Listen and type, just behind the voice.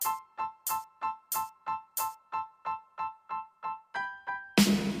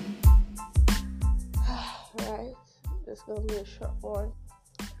It's gonna be a short one.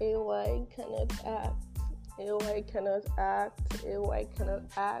 AY cannot act. AY cannot act. AY cannot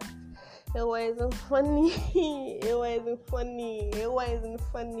act. AY isn't funny. AY isn't funny. AY isn't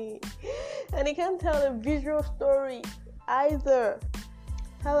funny. And he can't tell a visual story either.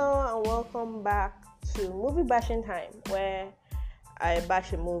 Hello and welcome back to Movie Bashing Time, where I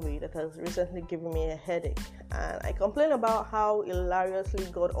bash a movie that has recently given me a headache, and I complain about how hilariously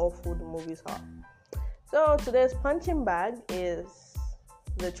god-awful the movies are. So today's punching bag is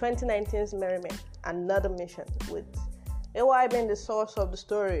the 2019's Merry Men, Another Mission, with AY being the source of the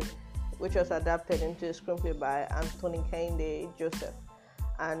story, which was adapted into a screenplay by Anthony Kehinde Joseph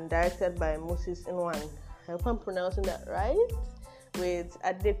and directed by Moses Inwan. I hope I'm pronouncing that right. With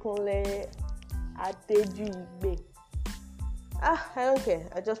Adekunle Adejuyigbe. I don't care.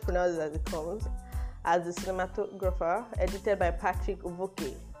 I just pronounce it as it comes. As the cinematographer, edited by Patrick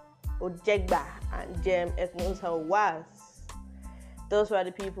Ojegba and Jem Etnosawaz. Those were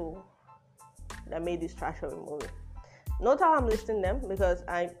the people that made this trash of a movie. Note how I'm listing them, because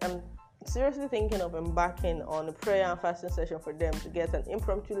I am seriously thinking of embarking on a prayer and fasting session for them to get an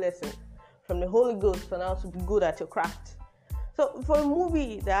impromptu lesson from the Holy Ghost on how to be good at your craft. So for a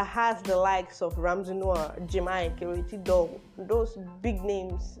movie that has the likes of Ramsey Noah, Jemai, Keriti Doll, those big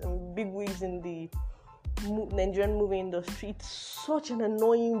names and big wigs in the Nigerian movie industry, it's such an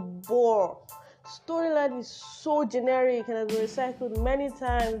annoying bore. Storyline is so generic and has been recycled many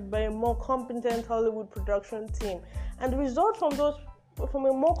times by a more competent Hollywood production team. And the result from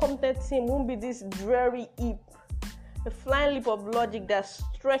a more competent team won't be this dreary heap, a flying leap of logic that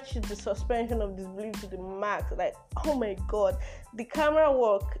stretches the suspension of disbelief to the max. Like, oh my god, the camera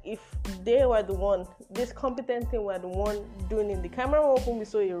work, if they were the one, this competent team were the one doing it, the camera work won't be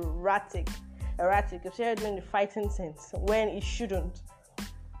so erratic, especially during the fighting scenes when it shouldn't.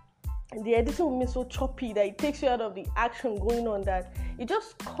 And the editing will be so choppy that it takes you out of the action going on, that it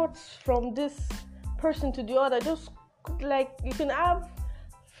just cuts from this person to the other. Just like you can have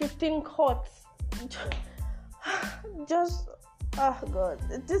 15 cuts. God,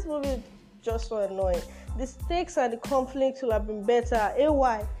 this movie is just so annoying. The stakes and the conflict will have been better.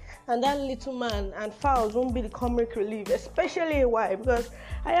 AY and that little man and Fowles won't be the comic relief, especially AY, because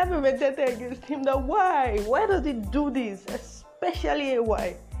I have a vendetta against him. That why does he do this, especially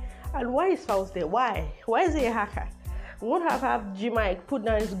AY? And why is Fowles there? Why is he a hacker? We won't have G-Mike put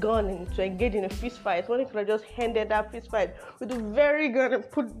down his gun to engage in a fist fight when he could have just handed that fist fight with a very gun and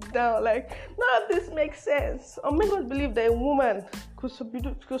put it down. Like, none of this makes sense. Or make us believe that a woman could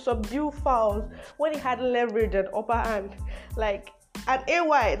subdue Fowles when he had leverage and upper hand. Like, an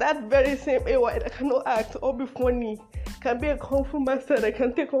AY, that very same AY that cannot act or be funny, can be a kung fu master that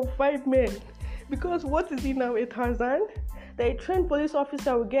can take on 5 men. Because what is he now, a Tarzan? That a trained police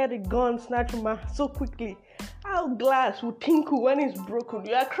officer will get a gun snatched from her so quickly. How glass will tinkle when it's broken?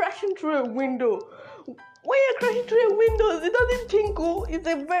 You are crashing through a window. When you're crashing through a window, it doesn't tinkle. It's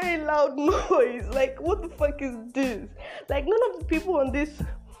a very loud noise. Like, what the fuck is this? Like, none of the people on this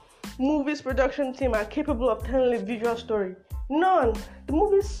movie's production team are capable of telling a visual story. None. The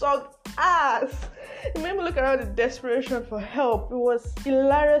movie sucked ass. It made me look around in desperation for help. It was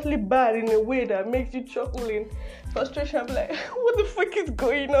hilariously bad in a way that makes you chuckle in frustration. I'm like, what the fuck is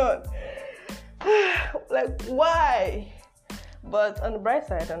going on? Like, why? But on the bright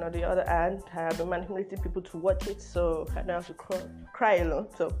side, and on the other hand, I have been manipulating people to watch it, so I don't have to cry alone.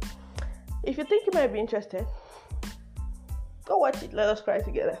 So if you think you might be interested, go watch it. Let us cry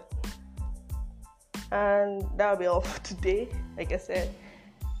together. And that'll be all for today. Like I said,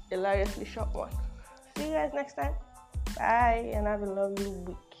 hilariously short one. See you guys next time. Bye, and have a lovely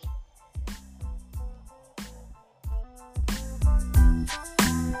week.